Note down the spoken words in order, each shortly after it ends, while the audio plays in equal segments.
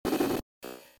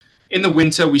In the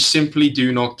winter, we simply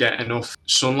do not get enough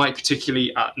sunlight,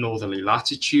 particularly at northerly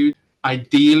latitude.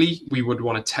 Ideally, we would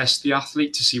want to test the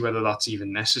athlete to see whether that's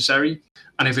even necessary.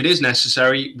 And if it is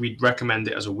necessary, we'd recommend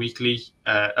it as a weekly,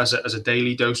 as a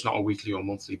daily dose, not a weekly or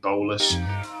monthly bolus.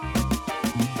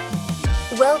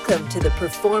 Welcome to the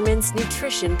Performance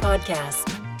Nutrition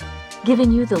Podcast,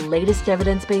 giving you the latest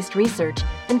evidence-based research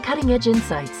and cutting-edge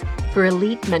insights for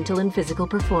elite mental and physical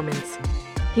performance.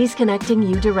 He's connecting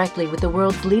you directly with the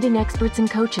world's leading experts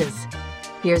and coaches.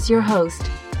 Here's your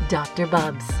host, Dr.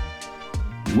 Bubbs.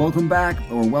 Welcome back,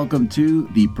 or welcome to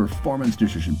the Performance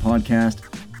Nutrition Podcast.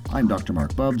 I'm Dr.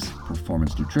 Mark Bubbs,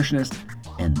 performance nutritionist,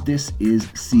 and this is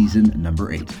season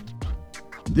number 8.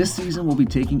 This season, we'll be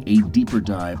taking a deeper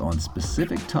dive on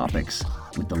specific topics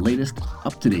with the latest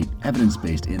up-to-date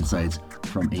evidence-based insights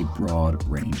from a broad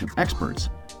range of experts,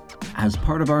 as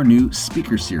part of our new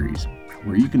speaker series,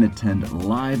 where you can attend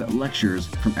live lectures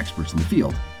from experts in the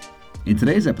field. In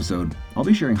today's episode, I'll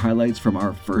be sharing highlights from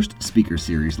our first speaker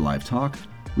series live talk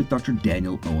with Dr.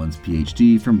 Daniel Owens,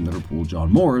 PhD from Liverpool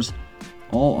John Moores,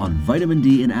 all on vitamin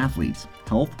D in athletes,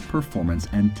 health, performance,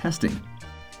 and testing.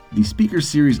 The speaker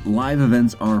series live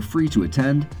events are free to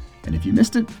attend, and if you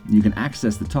missed it, you can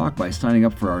access the talk by signing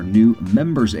up for our new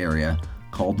members area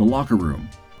called the Locker Room.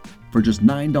 For just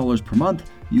 $9 per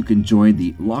month, you can join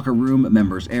the Locker Room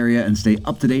members area and stay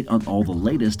up to date on all the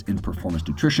latest in performance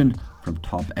nutrition from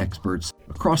top experts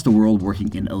across the world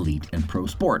working in elite and pro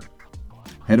sport.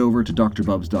 Head over to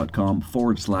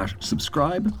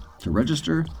drbubbs.com/subscribe to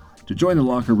register, to join the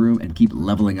Locker Room and keep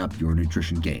leveling up your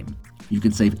nutrition game. You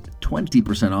can save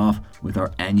 20% off with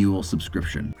our annual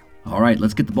subscription. All right,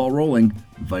 let's get the ball rolling.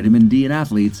 Vitamin D in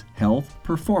athletes, health,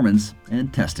 performance,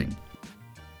 and testing.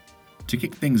 To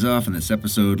kick things off in this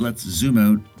episode, let's zoom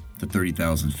out to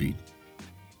 30,000 feet.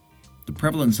 The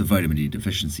prevalence of vitamin D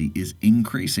deficiency is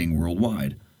increasing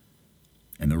worldwide,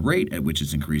 and the rate at which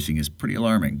it's increasing is pretty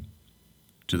alarming,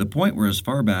 to the point where as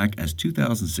far back as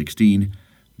 2016,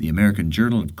 the American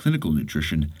Journal of Clinical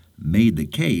Nutrition made the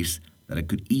case that it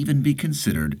could even be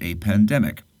considered a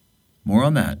pandemic. More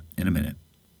on that in a minute.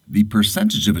 The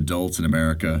percentage of adults in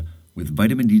America with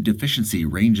vitamin D deficiency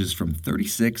ranges from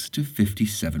 36 to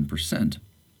 57%.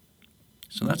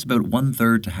 So that's about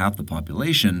 1/3 to half the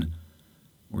population,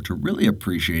 or to really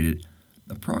appreciate it,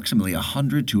 approximately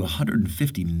 100 to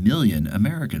 150 million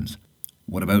Americans.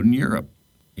 What about in Europe?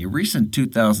 A recent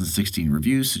 2016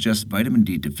 review suggests vitamin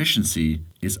D deficiency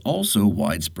is also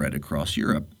widespread across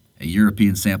Europe. A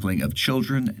European sampling of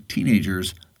children,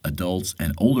 teenagers, adults,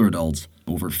 and older adults,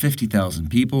 over 50,000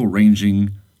 people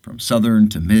ranging from southern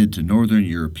to mid to northern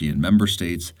European member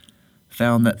states,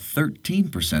 found that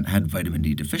 13% had vitamin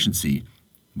D deficiency,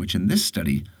 which in this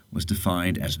study was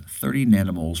defined as 30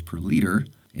 nanomoles per liter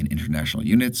in international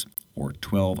units, or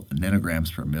 12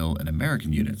 nanograms per mil in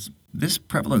American units. This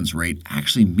prevalence rate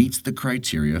actually meets the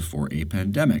criteria for a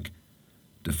pandemic,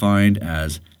 defined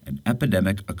as an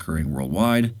epidemic occurring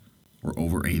worldwide or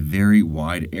over a very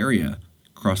wide area,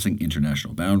 crossing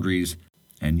international boundaries,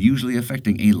 and usually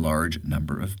affecting a large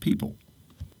number of people.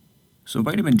 So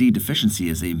vitamin D deficiency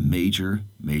is a major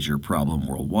problem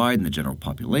worldwide in the general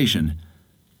population,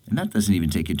 and that doesn't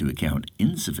even take into account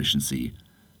insufficiency,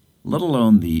 let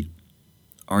alone the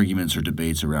arguments or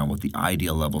debates around what the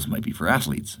ideal levels might be for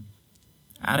athletes.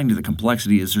 Adding to the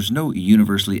complexity is there's no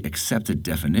universally accepted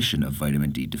definition of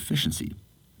vitamin D deficiency.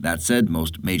 That said,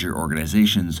 most major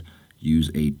organizations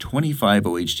use a 25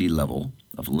 OHD level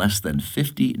of less than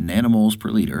 50 nanomoles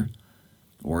per liter,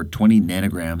 or 20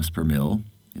 nanograms per mil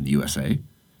in the USA,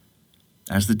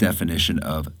 as the definition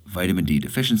of vitamin D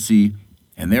deficiency,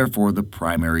 and therefore the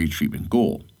primary treatment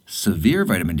goal. Severe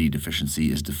vitamin D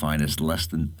deficiency is defined as less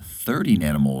than 30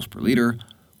 nanomoles per liter,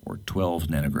 or 12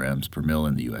 nanograms per mil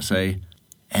in the USA,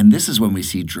 and this is when we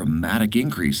see dramatic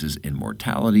increases in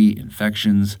mortality,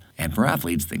 infections, and for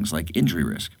athletes, things like injury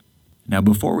risk. Now,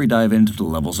 before we dive into the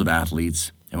levels of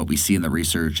athletes and what we see in the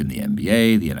research in the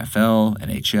NBA, the NFL,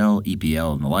 NHL,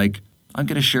 EPL, and the like, I'm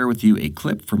going to share with you a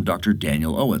clip from Dr.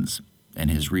 Daniel Owens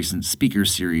and his recent speaker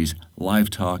series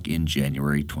live talk in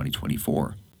January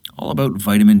 2024, all about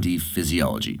vitamin D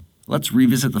physiology. Let's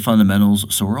revisit the fundamentals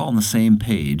so we're all on the same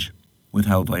page with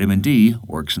how vitamin D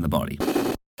works in the body.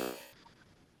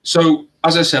 So,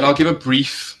 as I said, I'll give a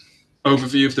brief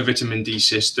overview of the vitamin D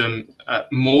system,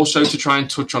 more so to try and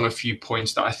touch on a few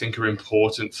points that I think are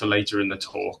important for later in the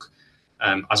talk,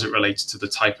 as it relates to the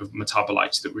type of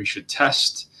metabolites that we should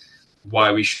test,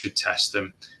 why we should test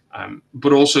them,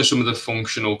 but also some of the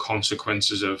functional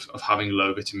consequences of having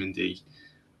low vitamin D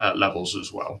levels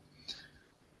as well.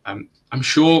 I'm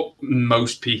sure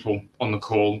most people on the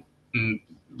call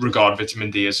regard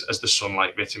vitamin D as the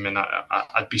sunlight vitamin.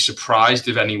 I'd be surprised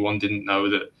if anyone didn't know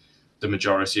that the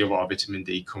majority of our vitamin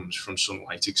D comes from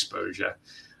sunlight exposure.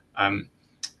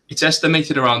 It's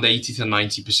estimated around 80 to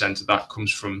 90% of that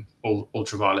comes from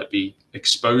ultraviolet B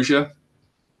exposure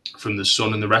from the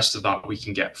sun, and the rest of that we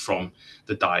can get from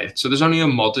the diet. So there's only a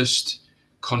modest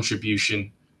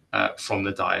contribution from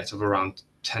the diet of around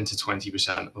 10 to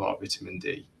 20% of our vitamin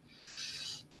D.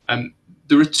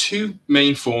 There are two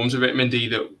main forms of vitamin D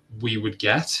that we would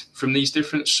get from these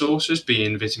different sources,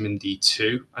 being vitamin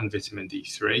D2 and vitamin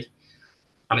D3.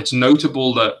 And it's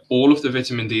notable that all of the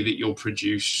vitamin D that you'll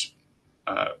produce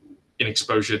in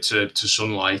exposure to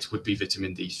sunlight would be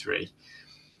vitamin D3.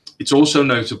 It's also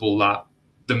notable that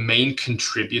the main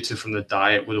contributor from the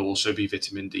diet would also be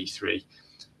vitamin D3.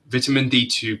 Vitamin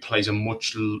D2 plays a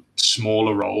much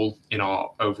smaller role in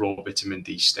our overall vitamin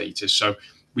D status. So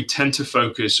we tend to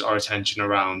focus our attention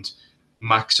around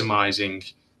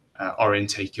maximizing our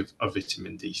intake of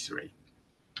vitamin D3.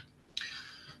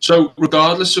 So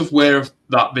regardless of where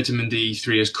that vitamin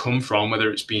D3 has come from, whether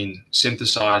it's been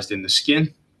synthesized in the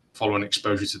skin following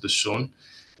exposure to the sun,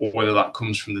 or whether that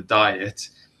comes from the diet,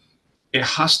 it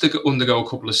has to undergo a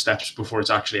couple of steps before it's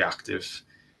actually active.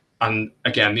 And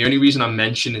again, the only reason I'm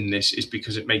mentioning this is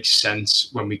because it makes sense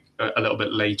when we, a little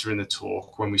bit later in the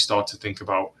talk, when we start to think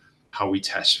about how we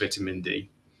test vitamin D.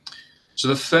 So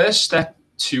the first step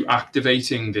to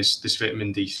activating this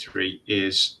vitamin D3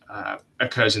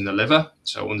 occurs in the liver,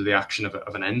 so under the action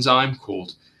of an enzyme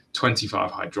called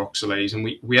 25-hydroxylase, and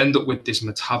we end up with this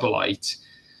metabolite,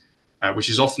 which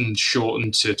is often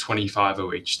shortened to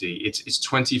 25-OHD. It's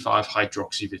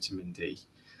 25-hydroxyvitamin D.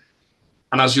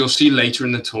 And as you'll see later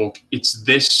in the talk, it's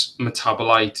this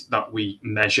metabolite that we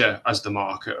measure as the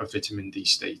marker of vitamin D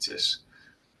status,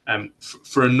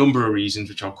 for a number of reasons,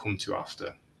 which I'll come to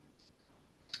after.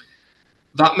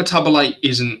 That metabolite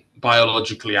isn't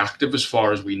biologically active as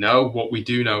far as we know. What we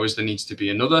do know is there needs to be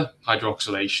another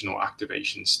hydroxylation or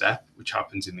activation step, which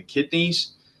happens in the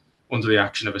kidneys under the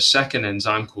action of a second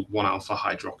enzyme called 1-alpha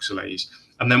hydroxylase.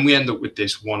 And then we end up with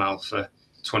this 1-alpha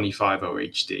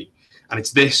 25-OHD. And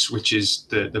it's this which is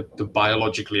the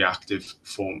biologically active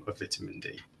form of vitamin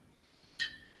D.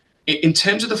 In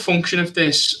terms of the function of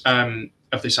this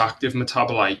active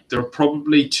metabolite, there are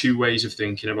probably two ways of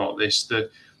thinking about this. The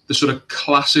sort of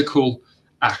classical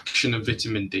action of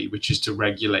vitamin D, which is to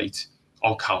regulate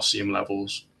our calcium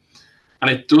levels. And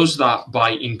it does that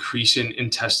by increasing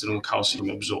intestinal calcium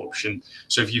absorption.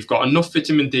 So if you've got enough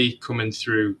vitamin D coming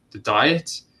through the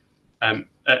diet,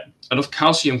 enough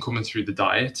calcium coming through the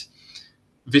diet,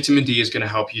 vitamin D is going to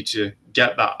help you to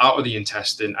get that out of the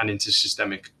intestine and into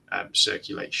systemic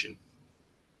circulation.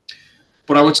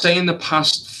 But I would say in the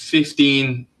past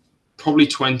 15, probably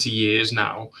 20 years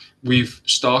now, we've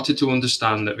started to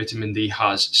understand that vitamin D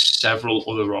has several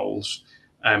other roles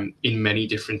in many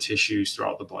different tissues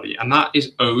throughout the body. And that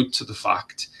is owed to the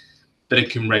fact that it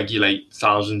can regulate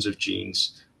thousands of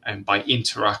genes by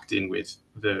interacting with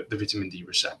the vitamin D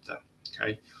receptor.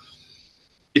 Okay.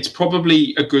 It's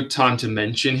probably a good time to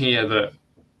mention here that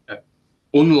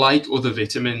unlike other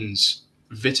vitamins,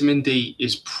 vitamin D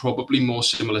is probably more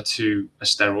similar to a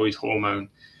steroid hormone,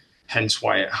 hence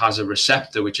why it has a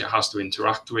receptor which it has to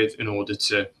interact with in order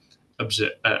to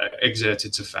exert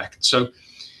its effect. So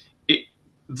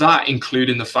that,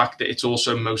 including the fact that it's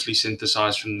also mostly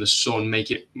synthesized from the sun, make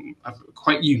it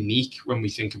quite unique when we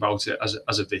think about it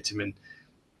as a vitamin.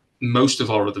 Most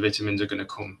of our other vitamins are going to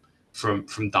come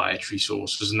from dietary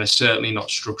sources, and they're certainly not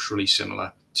structurally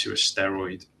similar to a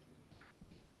steroid.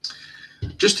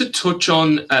 Just to touch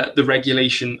on the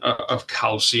regulation of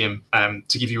calcium,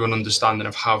 to give you an understanding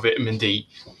of how vitamin D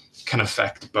can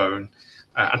affect bone,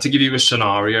 and to give you a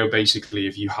scenario, basically,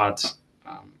 if you had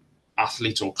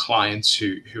athletes or clients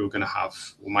who are going to have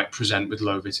or might present with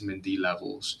low vitamin D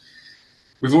levels.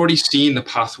 We've already seen the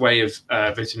pathway of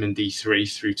vitamin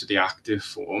D3 through to the active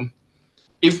form.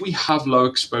 If we have low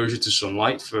exposure to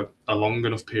sunlight for a long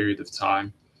enough period of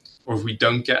time, or if we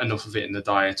don't get enough of it in the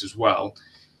diet as well,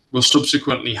 we'll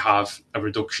subsequently have a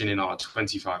reduction in our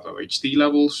 25-OHD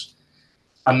levels.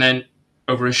 And then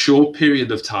over a short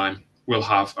period of time, we'll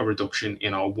have a reduction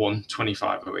in our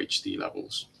 125-OHD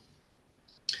levels.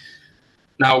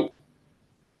 Now,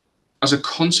 as a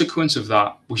consequence of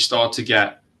that, we start to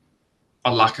get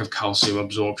a lack of calcium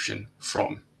absorption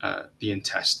from the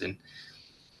intestine.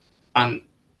 And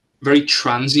very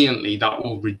transiently, that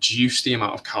will reduce the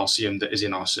amount of calcium that is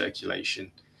in our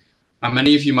circulation. Now,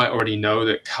 many of you might already know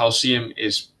that calcium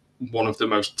is one of the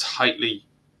most tightly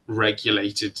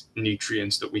regulated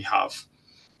nutrients that we have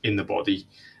in the body.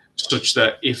 such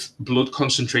that if blood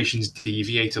concentrations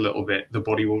deviate a little bit, the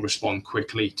body will respond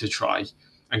quickly to try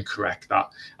and correct that.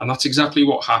 And that's exactly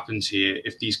what happens here.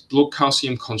 If these blood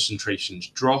calcium concentrations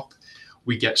drop,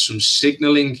 we get some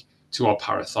signaling to our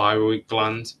parathyroid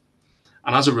gland.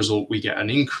 And as a result, we get an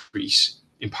increase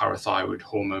in parathyroid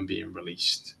hormone being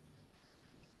released.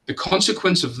 The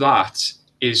consequence of that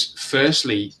is,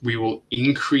 firstly, we will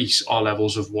increase our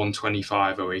levels of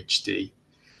 125-OHD.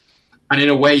 And in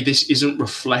a way, this isn't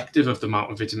reflective of the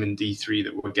amount of vitamin D3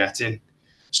 that we're getting.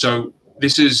 So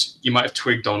this is, you might have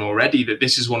twigged on already, that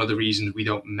this is one of the reasons we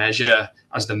don't measure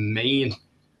as the main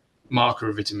marker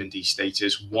of vitamin D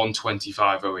status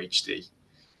 125-OHD,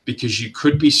 because you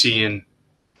could be seeing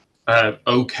an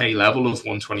okay level of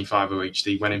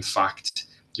 125-OHD when in fact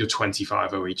your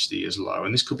 25-OHD is low.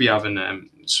 And this could be having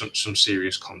some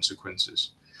serious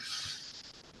consequences.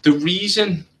 The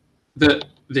reason that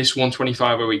this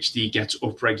 125-OHD gets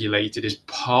upregulated is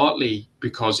partly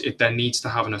because it then needs to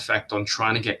have an effect on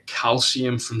trying to get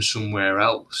calcium from somewhere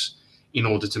else in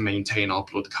order to maintain our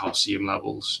blood calcium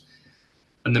levels.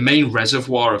 And the main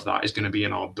reservoir of that is going to be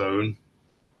in our bone.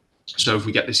 So if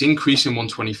we get this increase in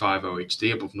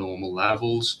 125-OHD above normal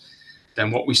levels,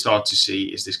 then what we start to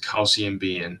see is this calcium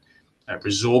being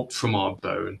resorbed from our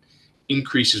bone,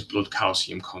 increases blood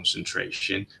calcium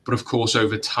concentration. But of course,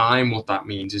 over time, what that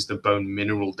means is the bone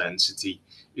mineral density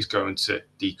is going to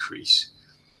decrease.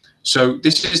 So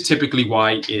this is typically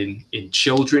why in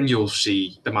children, you'll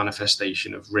see the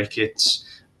manifestation of rickets.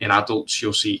 In adults,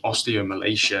 you'll see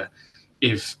osteomalacia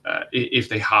if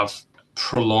they have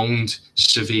prolonged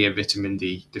severe vitamin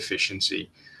D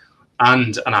deficiency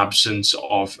and an absence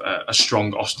of a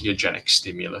strong osteogenic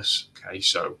stimulus. Okay,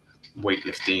 so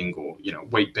weightlifting or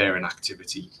weight bearing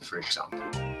activity, for example.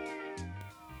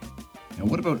 Now,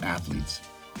 what about athletes?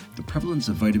 The prevalence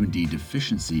of vitamin D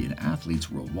deficiency in athletes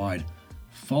worldwide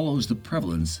follows the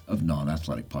prevalence of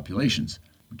non-athletic populations,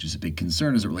 which is a big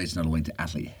concern as it relates not only to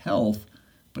athlete health,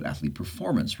 but athlete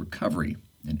performance, recovery,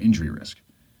 and injury risk.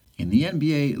 In the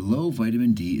NBA, low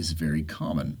vitamin D is very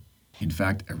common. In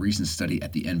fact, a recent study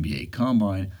at the NBA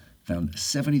Combine found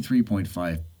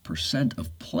 73.5%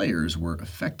 of players were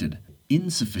affected.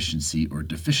 Insufficiency or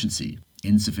deficiency,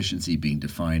 insufficiency being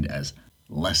defined as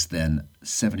less than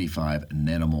 75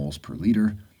 nanomoles per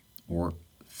liter or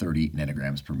 30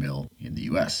 nanograms per mil in the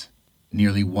US.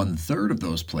 Nearly 1/3 of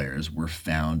those players were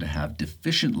found to have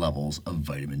deficient levels of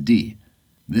vitamin D.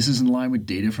 This is in line with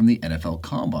data from the NFL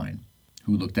Combine,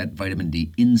 who looked at vitamin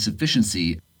D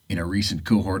insufficiency. In a recent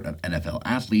cohort of NFL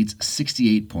athletes,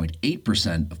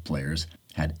 68.8% of players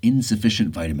had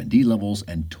insufficient vitamin D levels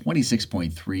and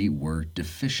 26.3% were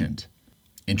deficient.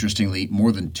 Interestingly,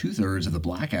 more than 2/3 of the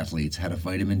black athletes had a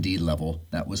vitamin D level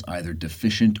that was either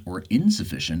deficient or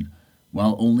insufficient,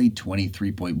 while only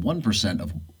 23.1%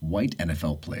 of white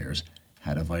NFL players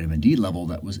had a vitamin D level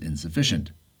that was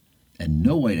insufficient. And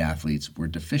no white athletes were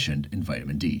deficient in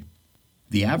vitamin D.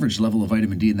 The average level of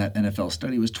vitamin D in that NFL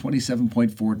study was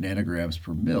 27.4 nanograms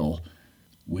per mil,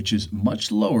 which is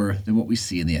much lower than what we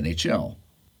see in the NHL.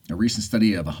 A recent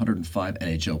study of 105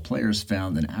 NHL players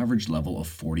found an average level of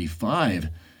 45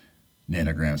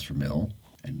 nanograms per mil,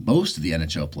 and most of the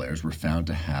NHL players were found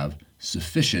to have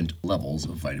sufficient levels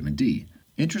of vitamin D.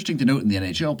 Interesting to note, in the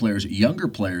NHL players, younger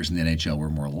players in the NHL were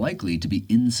more likely to be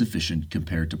insufficient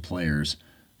compared to players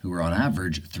who were on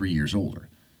average 3 years older.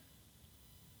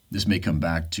 This may come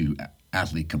back to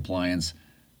athlete compliance,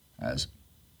 as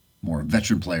more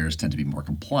veteran players tend to be more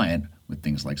compliant with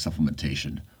things like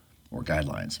supplementation or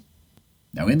guidelines.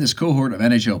 Now, in this cohort of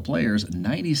NHL players,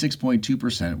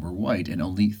 96.2% were white and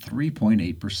only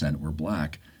 3.8% were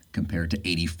black, compared to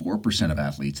 84% of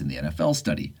athletes in the NFL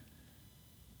study.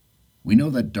 We know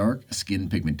that dark skin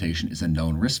pigmentation is a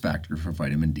known risk factor for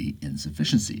vitamin D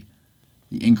insufficiency.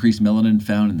 The increased melanin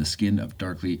found in the skin of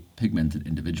darkly pigmented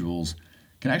individuals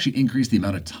can actually increase the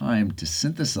amount of time to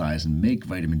synthesize and make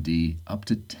vitamin D up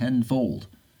to 10-fold,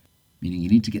 meaning you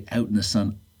need to get out in the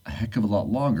sun a heck of a lot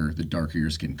longer the darker your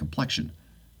skin complexion.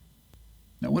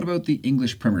 Now, what about the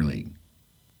English Premier League?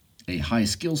 A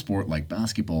high-skill sport like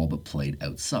basketball, but played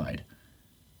outside.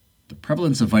 The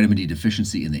prevalence of vitamin D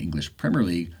deficiency in the English Premier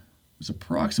League was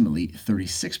approximately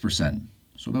 36%,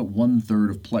 so about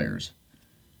 1/3 of players.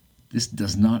 This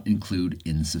does not include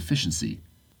insufficiency.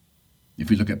 If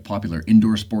we look at popular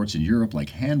indoor sports in Europe like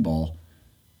handball,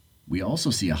 we also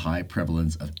see a high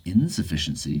prevalence of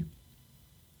insufficiency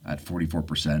at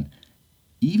 44%,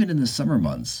 even in the summer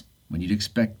months when you'd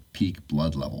expect peak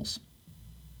blood levels.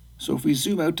 So if we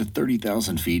zoom out to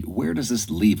 30,000 feet, where does this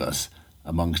leave us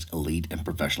amongst elite and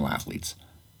professional athletes?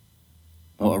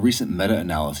 Well, a recent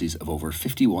meta-analysis of over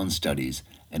 51 studies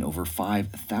and over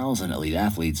 5,000 elite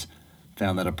athletes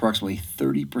found that approximately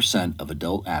 30% of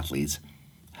adult athletes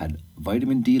had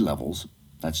vitamin D levels,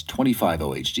 that's 25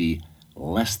 OHD,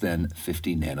 less than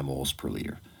 50 nanomoles per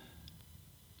liter.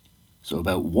 So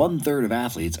about 1/3 of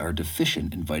athletes are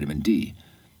deficient in vitamin D.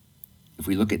 If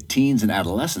we look at teens and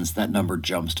adolescents, that number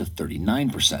jumps to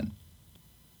 39%.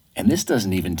 And this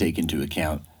doesn't even take into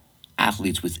account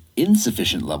athletes with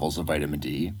insufficient levels of vitamin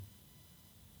D,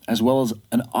 as well as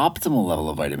an optimal level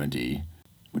of vitamin D,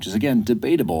 which is again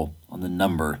debatable on the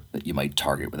number that you might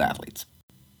target with athletes.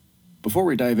 Before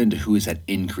we dive into who is at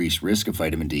increased risk of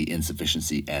vitamin D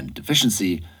insufficiency and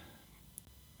deficiency,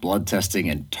 blood testing,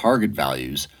 and target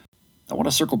values, I want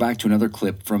to circle back to another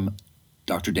clip from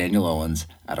Dr. Daniel Owens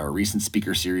at our recent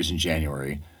speaker series in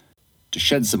January to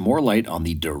shed some more light on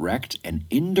the direct and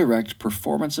indirect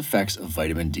performance effects of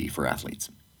vitamin D for athletes.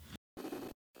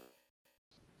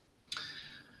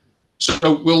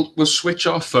 So we'll switch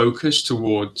our focus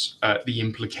towards the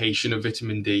implication of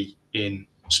vitamin D in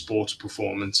sports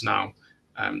performance now.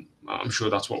 I'm sure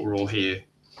that's what we're all here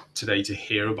today to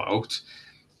hear about.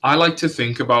 I like to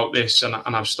think about this, and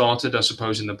I've started, I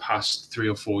suppose, in the past 3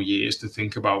 or 4 years to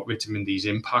think about vitamin D's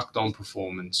impact on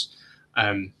performance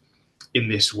in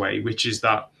this way, which is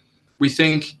that we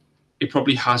think it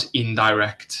probably has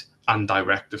indirect and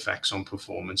direct effects on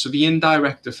performance. So the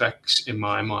indirect effects, in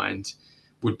my mind,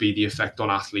 would be the effect on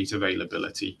athlete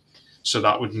availability. So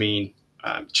that would mean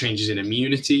changes in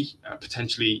immunity,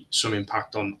 potentially some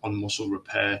impact on muscle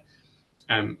repair,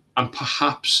 and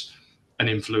perhaps an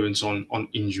influence on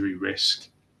injury risk.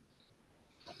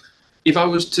 If I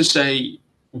was to say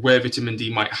where vitamin D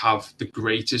might have the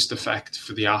greatest effect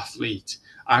for the athlete,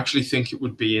 I actually think it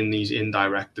would be in these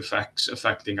indirect effects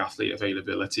affecting athlete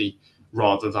availability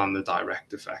rather than the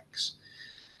direct effects.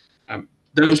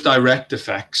 Those direct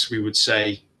effects, we would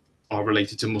say, are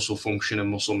related to muscle function and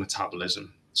muscle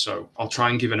metabolism. So I'll try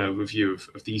and give an overview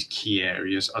of these key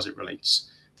areas as it relates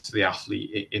to the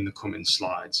athlete in the coming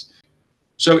slides.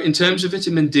 So in terms of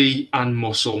vitamin D and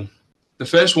muscle, the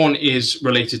first one is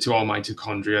related to our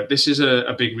mitochondria. This is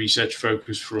a big research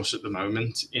focus for us at the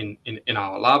moment in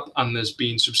our lab, and there's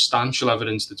been substantial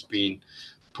evidence that's been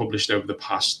published over the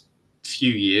past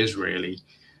few years, really,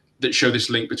 that show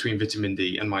this link between vitamin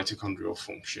D and mitochondrial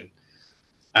function.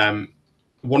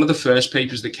 One of the first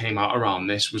papers that came out around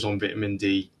this was on vitamin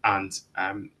D and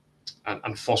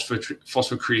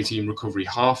phosphocreatine recovery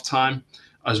half-time,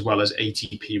 as well as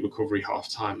ATP recovery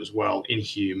half-time as well in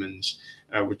humans,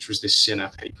 which was this Sinner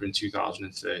paper in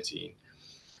 2013,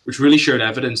 which really showed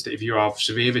evidence that if you have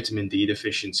severe vitamin D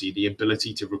deficiency, the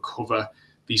ability to recover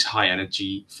these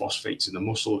high-energy phosphates in the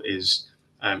muscle is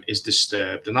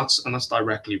disturbed, and that's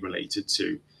directly related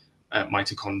to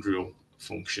mitochondrial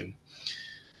function.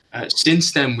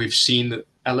 Since then, we've seen that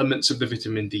elements of the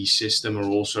vitamin D system are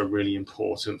also really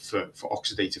important for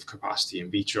oxidative capacity in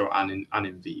vitro and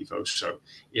in vivo. So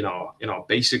in our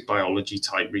basic biology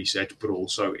type research, but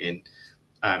also in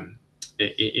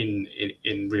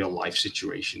real life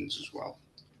situations as well.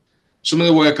 Some of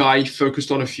the work I focused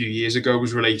on a few years ago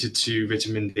was related to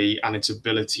vitamin D and its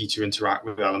ability to interact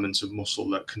with elements of muscle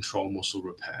that control muscle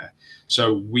repair.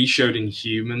 So we showed in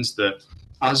humans that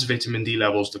as vitamin D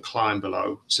levels decline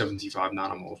below 75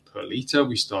 nanomoles per liter,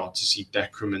 we start to see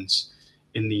decrements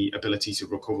in the ability to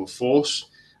recover force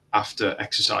after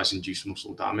exercise-induced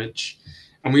muscle damage.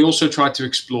 And we also tried to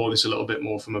explore this a little bit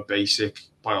more from a basic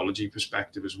biology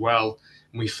perspective as well.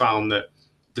 And we found that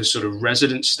the sort of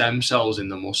resident stem cells in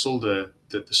the muscle, the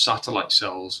satellite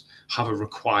cells, have a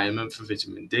requirement for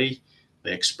vitamin D.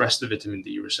 They express the vitamin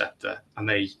D receptor, and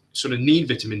they sort of need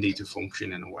vitamin D to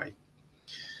function in a way.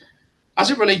 As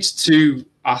it relates to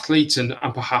athletes and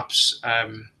perhaps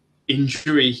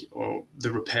injury or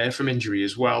the repair from injury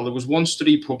as well, there was one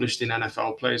study published in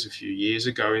NFL Players a few years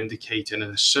ago indicating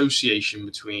an association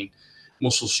between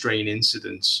muscle strain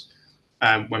incidents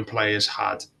when players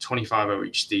had 25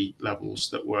 OHD levels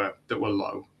that were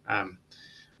low.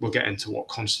 We'll get into what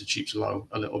constitutes low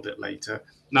a little bit later.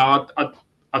 Now,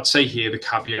 I'd say here the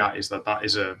caveat is that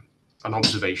is an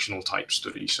observational type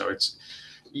study, so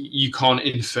you can't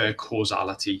infer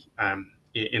causality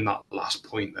in that last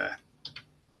point there.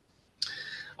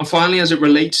 And finally, as it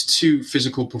relates to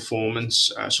physical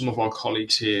performance, some of our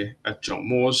colleagues here at John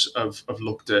Moores have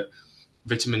looked at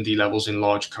vitamin D levels in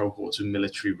large cohorts of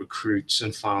military recruits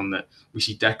and found that we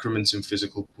see decrements in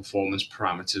physical performance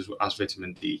parameters as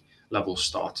vitamin D levels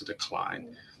start to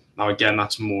decline. Now, again,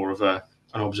 that's more of an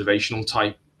observational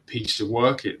type piece of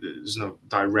work. There's no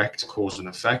direct cause and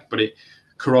effect, but it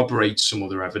corroborates some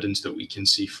other evidence that we can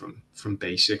see from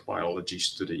basic biology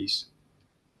studies.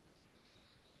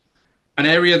 An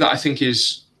area that I think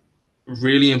is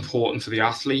really important for the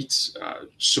athletes,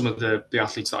 some of the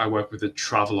athletes that I work with that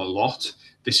travel a lot,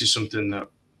 this is something that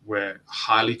we're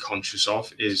highly conscious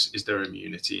of, is their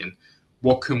immunity and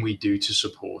what can we do to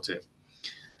support it.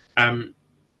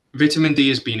 Vitamin D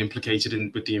has been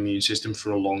implicated with the immune system for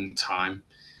a long time.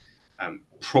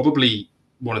 Probably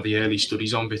one of the early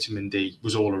studies on vitamin D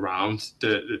was all around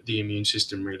the immune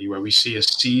system, really, where we see a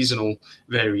seasonal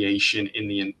variation in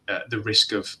the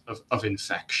risk of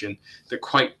infection that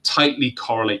quite tightly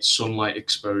correlates sunlight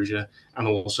exposure and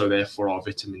also therefore our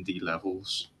vitamin D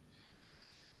levels.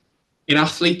 In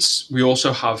athletes, we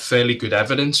also have fairly good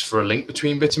evidence for a link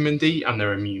between vitamin D and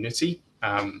their immunity.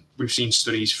 We've seen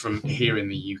studies from here in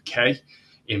the UK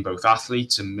in both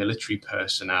athletes and military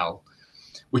personnel,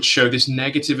 which show this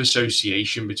negative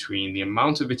association between the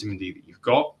amount of vitamin D that you've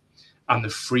got and the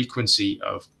frequency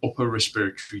of upper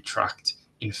respiratory tract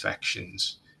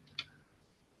infections.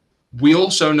 We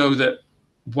also know that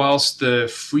whilst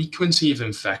the frequency of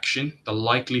infection, the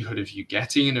likelihood of you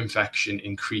getting an infection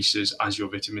increases as your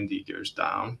vitamin D goes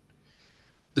down,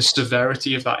 the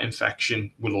severity of that infection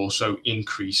will also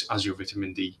increase as your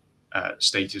vitamin D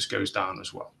status goes down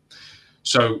as well.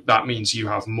 So that means you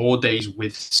have more days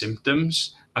with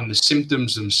symptoms, and the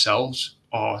symptoms themselves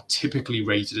are typically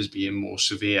rated as being more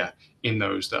severe in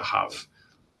those that have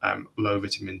low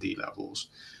vitamin D levels.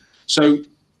 So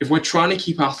if we're trying to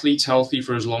keep athletes healthy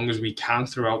for as long as we can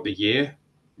throughout the year,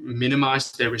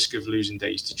 minimize their risk of losing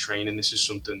days to training, this is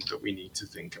something that we need to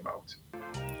think about.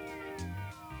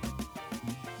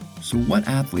 So what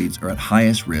athletes are at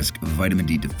highest risk of vitamin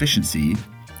D deficiency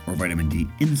or vitamin D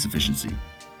insufficiency?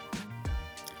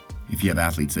 If you have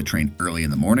athletes that train early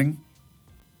in the morning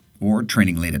or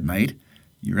training late at night,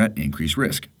 you're at increased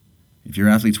risk. If your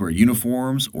athletes wear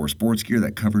uniforms or sports gear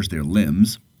that covers their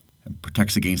limbs and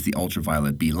protects against the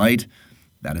ultraviolet B light,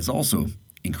 that is also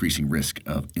increasing risk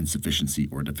of insufficiency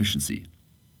or deficiency.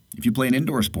 If you play an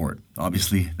indoor sport,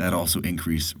 obviously that also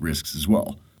increases risks as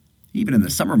well. Even in the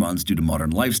summer months, due to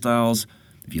modern lifestyles,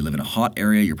 if you live in a hot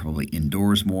area, you're probably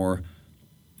indoors more.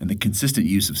 And the consistent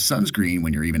use of sunscreen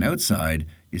when you're even outside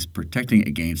is protecting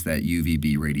against that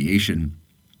UVB radiation.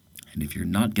 And if you're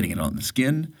not getting it on the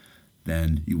skin,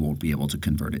 then you won't be able to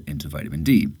convert it into vitamin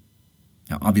D.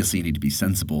 Now, obviously, you need to be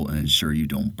sensible and ensure you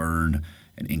don't burn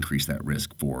and increase that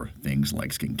risk for things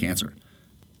like skin cancer.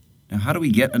 Now, how do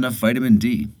we get enough vitamin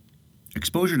D?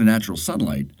 Exposure to natural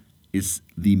sunlight is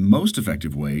the most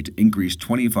effective way to increase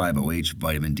 25-OH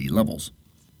vitamin D levels.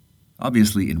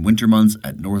 Obviously, in winter months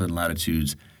at northern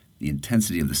latitudes, the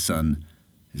intensity of the sun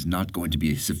is not going to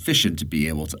be sufficient to be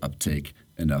able to uptake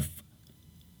enough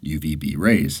UVB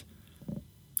rays.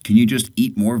 Can you just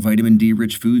eat more vitamin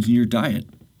D-rich foods in your diet?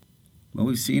 Well,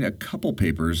 we've seen a couple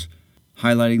papers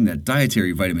highlighting that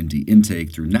dietary vitamin D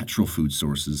intake through natural food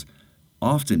sources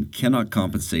often cannot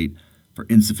compensate for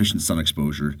insufficient sun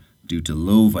exposure due to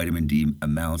low vitamin D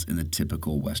amounts in the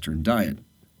typical Western diet.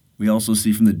 We also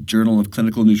see from the Journal of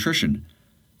Clinical Nutrition,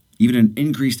 even an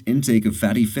increased intake of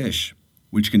fatty fish,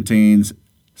 which contains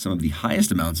some of the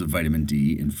highest amounts of vitamin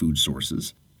D in food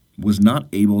sources, was not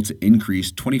able to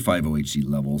increase 25-OHD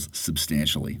levels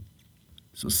substantially.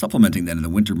 So supplementing then in the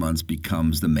winter months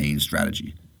becomes the main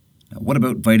strategy. Now, what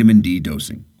about vitamin D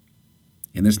dosing?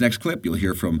 In this next clip, you'll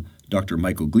hear from Dr.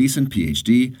 Michael Gleason,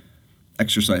 PhD,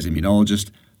 exercise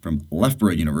immunologist from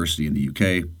Loughborough University in the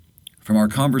UK, from our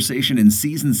conversation in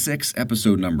Season 6,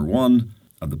 Episode number 1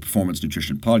 of the Performance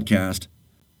Nutrition Podcast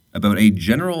about a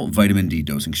general vitamin D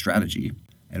dosing strategy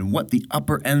and what the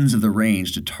upper ends of the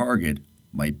range to target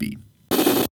might be.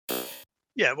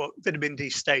 Yeah, well, vitamin D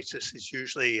status is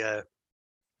usually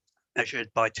measured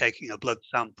by taking a blood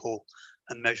sample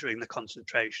and measuring the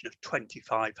concentration of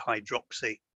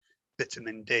 25-hydroxy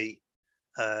vitamin D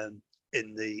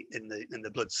in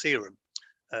the blood serum.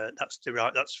 That's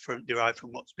derived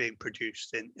from what's being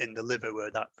produced in the liver,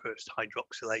 where that first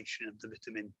hydroxylation of the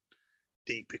vitamin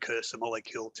D precursor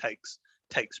molecule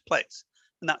takes place.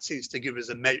 And that seems to give us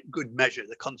a good measure.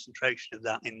 The concentration of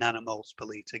that in nanomoles per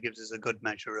litre gives us a good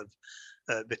measure of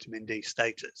vitamin D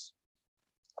status.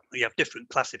 We have different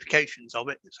classifications of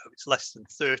it. So if it's less than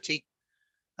 30,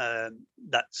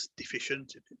 that's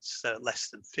deficient. If it's less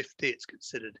than 50, it's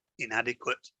considered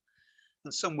inadequate.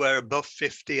 And somewhere above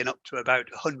 50 and up to about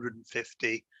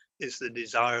 150 is the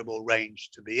desirable range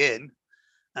to be in.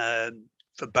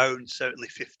 For bone, certainly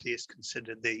 50 is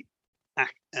considered the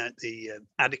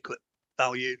adequate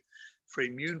value. For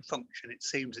immune function, it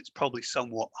seems it's probably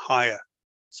somewhat higher.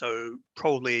 So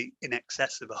probably in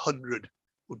excess of 100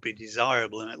 would be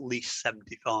desirable, and at least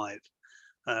 75.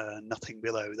 Nothing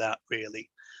below that, really.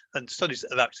 And studies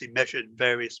that have actually measured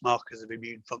various markers of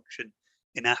immune function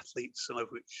in athletes, some of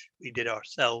which we did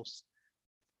ourselves.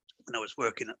 When I was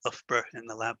working at Loughborough in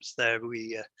the labs there,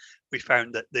 we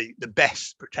found that the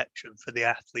best protection for the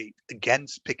athlete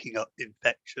against picking up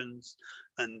infections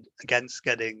and against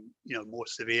getting more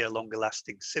severe, longer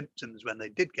lasting symptoms when they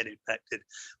did get infected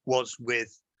was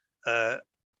with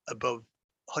above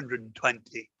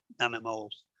 120 nanomoles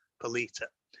per litre.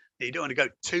 Now, you don't want to go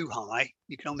too high.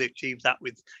 You can only achieve that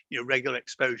with regular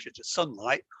exposure to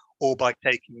sunlight or by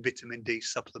taking vitamin D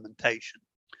supplementation.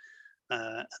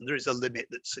 And there is a limit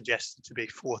that's suggested to be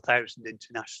 4,000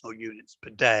 international units per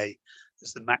day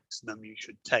as the maximum you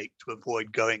should take to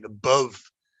avoid going above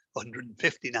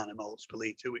 150 nanomoles per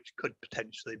litre, which could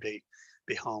potentially be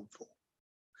harmful.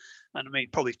 And I mean,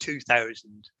 probably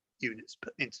 2,000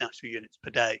 international units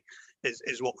per day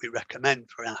is what we recommend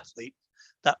for athletes.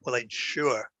 That will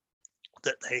ensure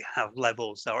that they have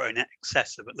levels that are in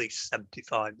excess of at least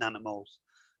 75 nanomoles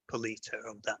per litre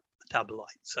of that metabolite.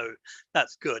 So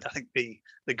that's good. I think the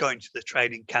going to the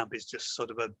training camp is just sort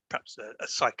of perhaps a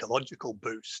psychological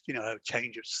boost, a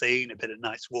change of scene, a bit of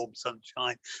nice warm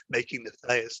sunshine, making the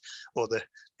players or the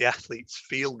athletes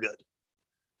feel good.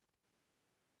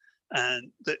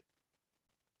 And the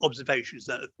observations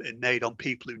that have been made on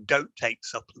people who don't take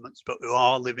supplements but who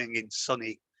are living in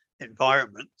sunny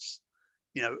environments,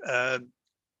 your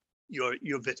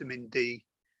vitamin D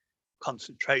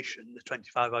concentration, the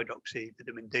 25-hydroxy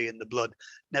vitamin D in the blood,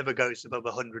 never goes above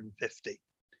 150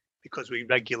 because we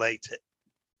regulate it,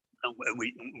 and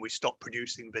we stop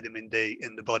producing vitamin D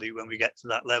in the body when we get to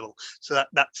that level. So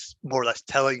that's more or less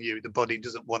telling you the body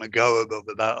doesn't want to go above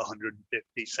about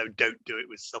 150, so don't do it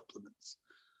with supplements.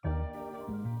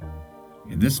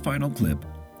 In this final clip,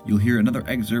 you'll hear another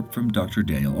excerpt from Dr.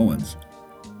 Daniel Owens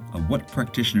of what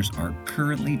practitioners are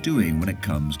currently doing when it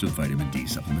comes to vitamin D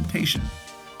supplementation.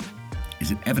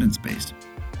 Is it evidence-based?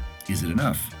 Is it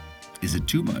enough? Is it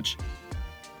too much?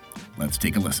 Let's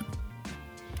take a listen.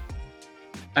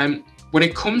 When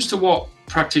it comes to what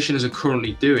practitioners are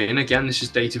currently doing, again, this is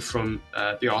data from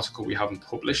the article we haven't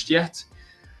published yet.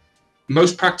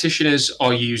 Most practitioners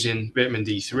are using vitamin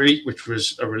D3, which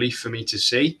was a relief for me to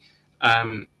see.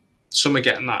 Some are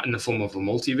getting that in the form of a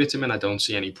multivitamin. I don't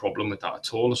see any problem with that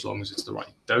at all, as long as it's the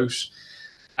right dose.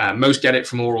 Most get it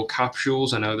from oral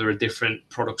capsules. I know there are different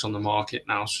products on the market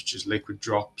now, such as liquid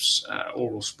drops,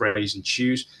 oral sprays and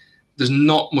chews. There's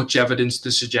not much evidence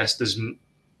to suggest there's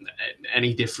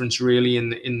any difference really in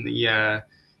the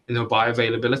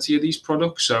bioavailability of these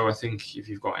products. So I think if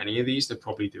you've got any of these, they're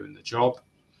probably doing the job.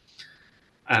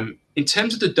 In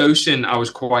terms of the dosing, I was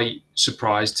quite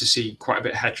surprised to see quite a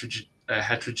bit of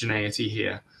heterogeneity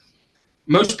here.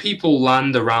 Most people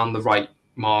land around the right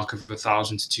mark of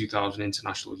 1,000 to 2,000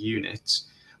 international units,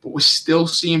 but we're still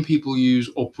seeing people use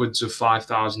upwards of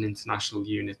 5,000 international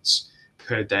units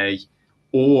per day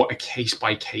or a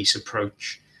case-by-case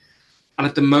approach. And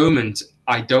at the moment,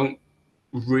 I don't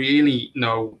really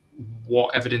know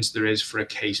what evidence there is for a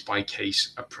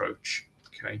case-by-case approach.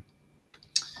 Okay.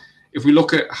 If we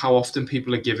look at how often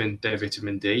people are given their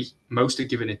vitamin D, most are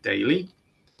given it daily,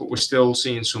 but we're still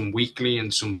seeing some weekly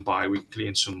and some bi-weekly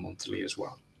and some monthly as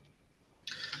well.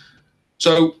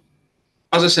 So,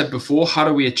 as I said before, how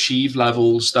do we achieve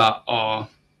levels that are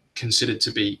considered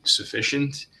to be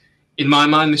sufficient? In my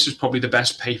mind, this is probably the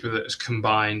best paper that has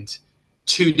combined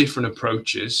two different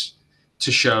approaches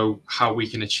to show how we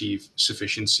can achieve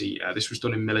sufficiency. This was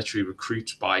done in military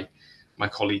recruits by my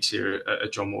colleagues here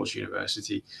at John Moores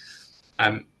University.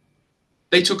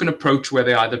 They took an approach where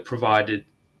they either provided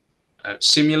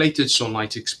simulated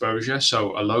sunlight exposure,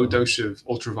 so a low dose of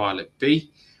ultraviolet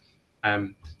B.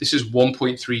 This is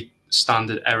 1.3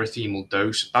 standard erythemal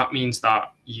dose. That means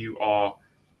that you are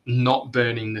not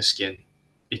burning the skin.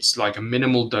 It's like a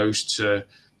minimal dose to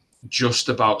just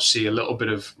about see a little bit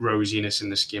of rosiness in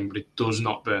the skin, but it does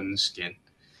not burn the skin.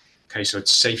 Okay, so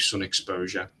it's safe sun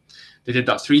exposure. They did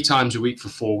that 3 times a week for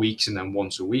 4 weeks and then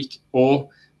once a week, or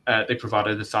they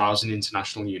provided 1,000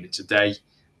 international units a day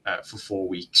for 4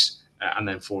 weeks. And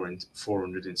then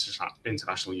 400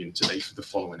 international units a day for the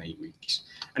following 8 weeks.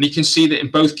 And you can see that in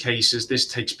both cases, this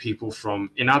takes people from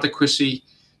inadequacy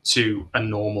to a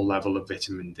normal level of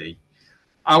vitamin D.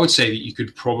 I would say that you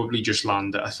could probably just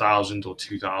land at 1,000 or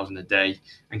 2,000 a day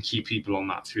and keep people on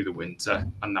that through the winter,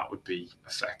 and that would be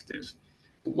effective.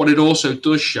 But what it also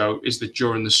does show is that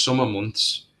during the summer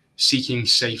months, seeking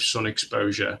safe sun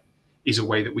exposure is a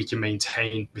way that we can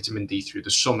maintain vitamin D through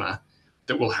the summer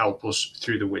that will help us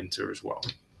through the winter as well.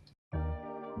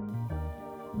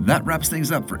 That wraps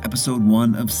things up for episode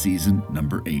 1 of season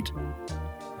number 8.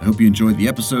 I hope you enjoyed the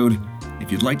episode.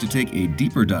 If you'd like to take a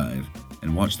deeper dive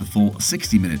and watch the full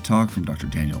 60-minute talk from Dr.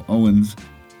 Daniel Owens,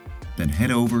 then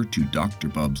head over to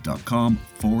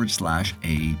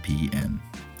drbubbs.com/APN.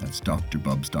 That's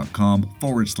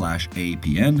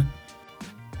drbubbs.com/APN.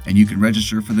 And you can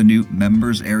register for the new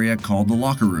members area called the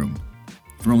Locker Room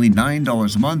for only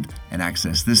 $9 a month and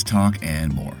access this talk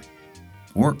and more.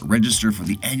 Or register for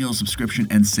the annual subscription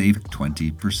and save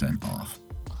 20% off.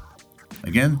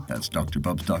 Again, that's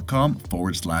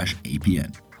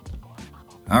drbubbs.com/APN.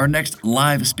 Our next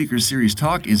live speaker series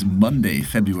talk is Monday,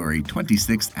 February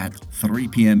 26th at 3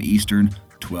 p.m. Eastern,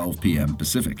 12 p.m.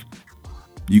 Pacific.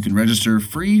 You can register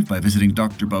free by visiting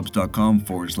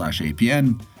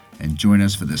drbubbs.com/APN and join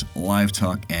us for this live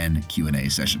talk and Q&A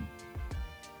session.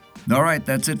 All right,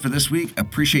 that's it for this week.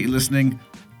 Appreciate you listening.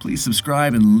 Please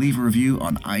subscribe and leave a review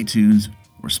on iTunes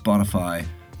or Spotify.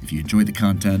 If you enjoyed the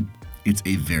content, it's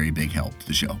a very big help to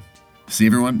the show. See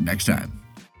everyone next time.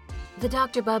 The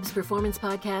Dr. Bubbs Performance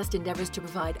Podcast endeavors to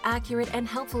provide accurate and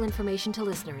helpful information to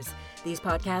listeners. These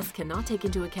podcasts cannot take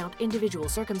into account individual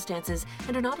circumstances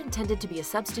and are not intended to be a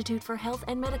substitute for health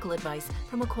and medical advice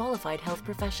from a qualified health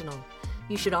professional.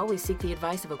 You should always seek the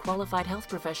advice of a qualified health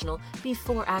professional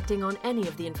before acting on any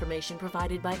of the information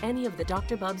provided by any of the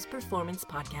Dr. Bubbs Performance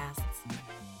Podcasts.